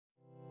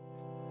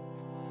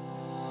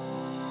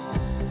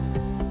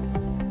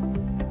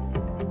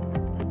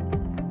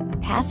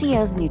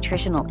Passio's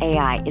nutritional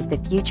AI is the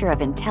future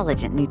of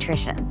intelligent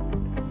nutrition.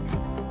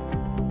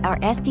 Our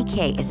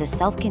SDK is a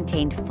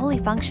self-contained, fully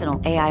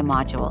functional AI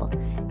module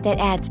that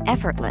adds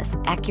effortless,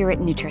 accurate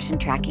nutrition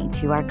tracking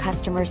to our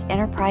customers'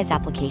 enterprise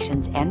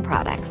applications and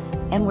products.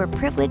 And we're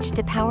privileged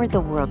to power the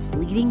world's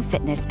leading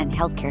fitness and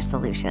healthcare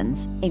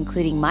solutions,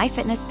 including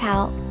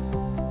MyFitnessPal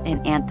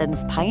and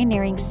Anthem's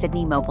pioneering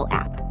Sydney mobile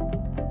app.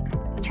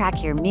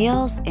 Track your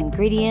meals,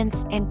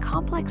 ingredients, and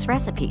complex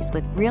recipes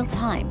with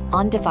real-time,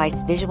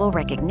 on-device visual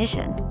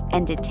recognition,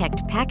 and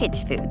detect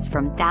packaged foods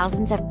from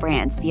thousands of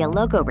brands via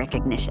logo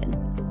recognition,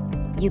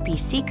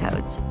 UPC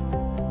codes,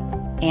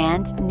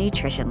 and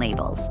nutrition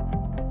labels,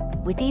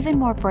 with even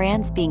more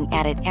brands being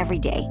added every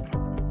day.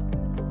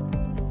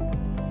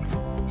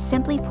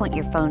 Simply point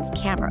your phone's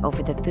camera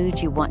over the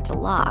foods you want to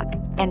log,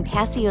 and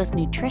Passio's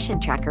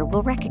nutrition tracker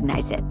will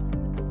recognize it.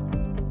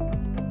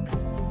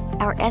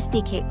 Our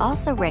SDK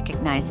also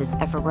recognizes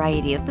a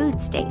variety of food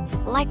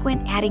states, like when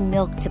adding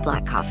milk to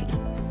black coffee.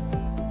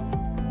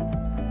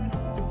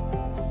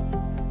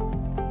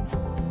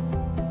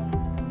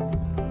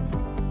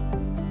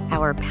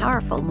 Our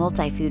powerful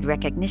multi-food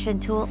recognition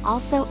tool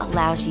also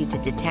allows you to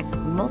detect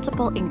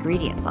multiple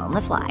ingredients on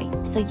the fly,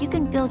 so you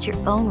can build your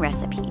own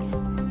recipes.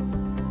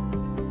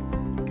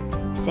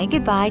 Say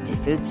goodbye to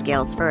food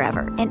scales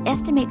forever and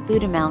estimate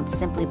food amounts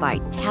simply by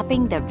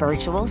tapping the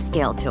virtual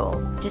scale tool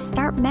to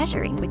start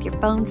measuring with your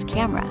phone's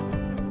camera.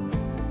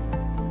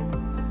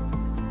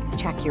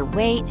 Track your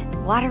weight,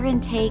 water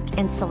intake,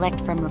 and select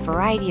from a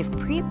variety of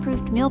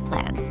pre-approved meal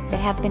plans that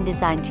have been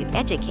designed to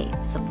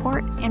educate,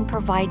 support, and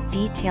provide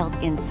detailed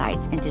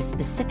insights into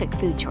specific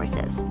food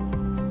choices.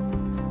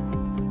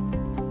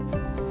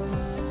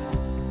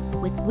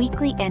 With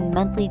weekly and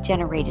monthly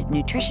generated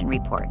nutrition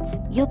reports,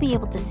 you'll be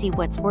able to see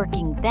what's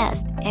working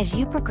best as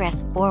you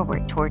progress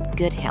forward toward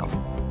good health.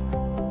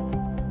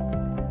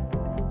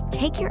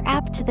 Take your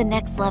app to the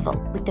next level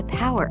with the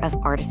power of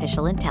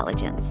artificial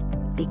intelligence.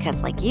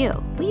 Because like you,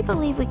 we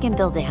believe we can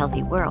build a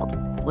healthy world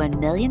when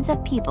millions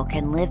of people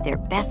can live their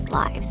best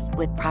lives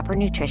with proper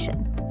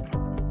nutrition.